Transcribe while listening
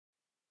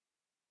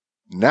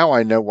Now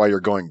I know why you're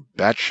going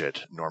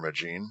batshit, Norma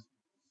Jean.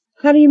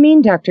 How do you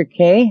mean, Dr.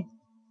 K?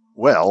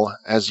 Well,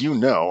 as you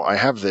know, I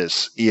have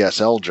this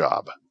ESL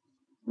job.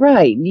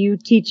 Right, you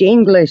teach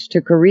English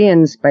to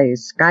Koreans by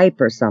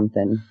Skype or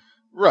something.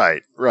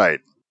 Right.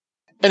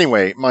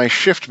 Anyway, my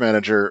shift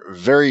manager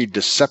very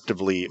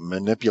deceptively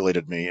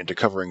manipulated me into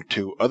covering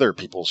 2 other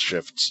people's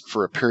shifts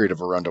for a period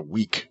of around a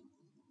week.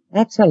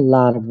 That's a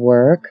lot of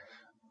work.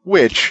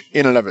 Which,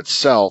 in and of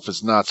itself,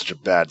 is not such a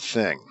bad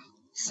thing.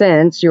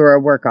 Since you're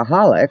a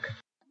workaholic.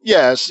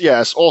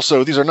 Yes.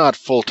 Also, these are not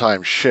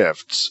full-time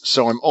shifts,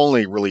 so I'm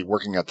only really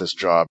working at this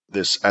job,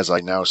 this, as I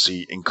now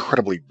see,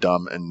 incredibly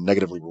dumb and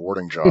negatively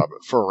rewarding job,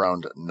 for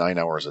around 9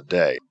 hours a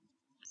day.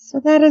 So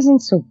that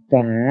isn't so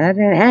bad,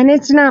 and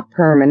it's not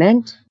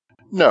permanent.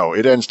 No,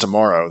 it ends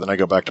tomorrow, then I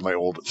go back to my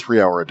old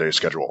 3-hour-a-day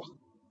schedule.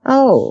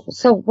 Oh,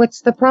 so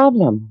what's the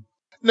problem?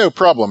 No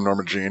problem,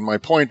 Norma Jean. My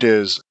point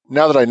is,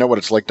 now that I know what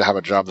it's like to have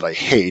a job that I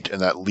hate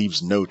and that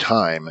leaves no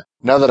time,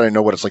 now that I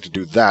know what it's like to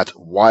do that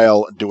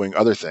while doing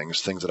other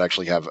things that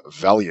actually have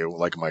value,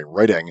 like my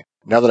writing,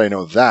 now that I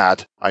know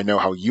that, I know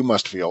how you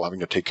must feel having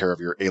to take care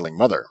of your ailing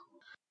mother.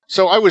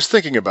 So I was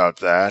thinking about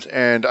that,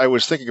 and I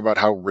was thinking about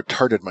how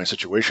retarded my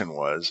situation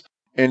was,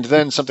 and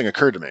then something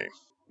occurred to me.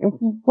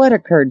 What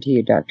occurred to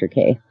you, Dr.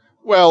 K?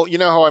 Well, you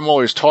know how I'm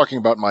always talking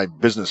about my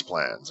business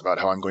plans, about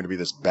how I'm going to be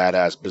this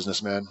badass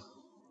businessman?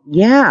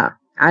 Yeah,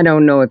 I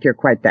don't know if you're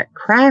quite that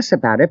crass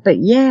about it, but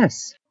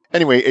yes.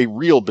 Anyway, a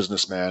real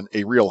businessman,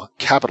 a real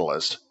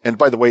capitalist, and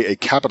by the way, a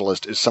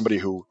capitalist is somebody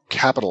who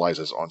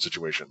capitalizes on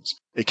situations.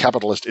 A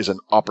capitalist is an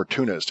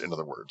opportunist, in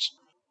other words.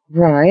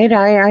 Right,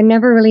 I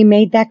never really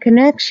made that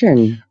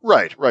connection.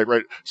 Right.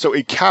 So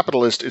a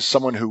capitalist is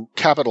someone who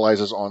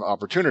capitalizes on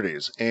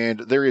opportunities, and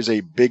there is a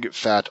big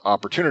fat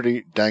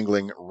opportunity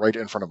dangling right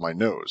in front of my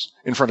nose.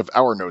 In front of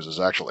our noses,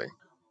 actually.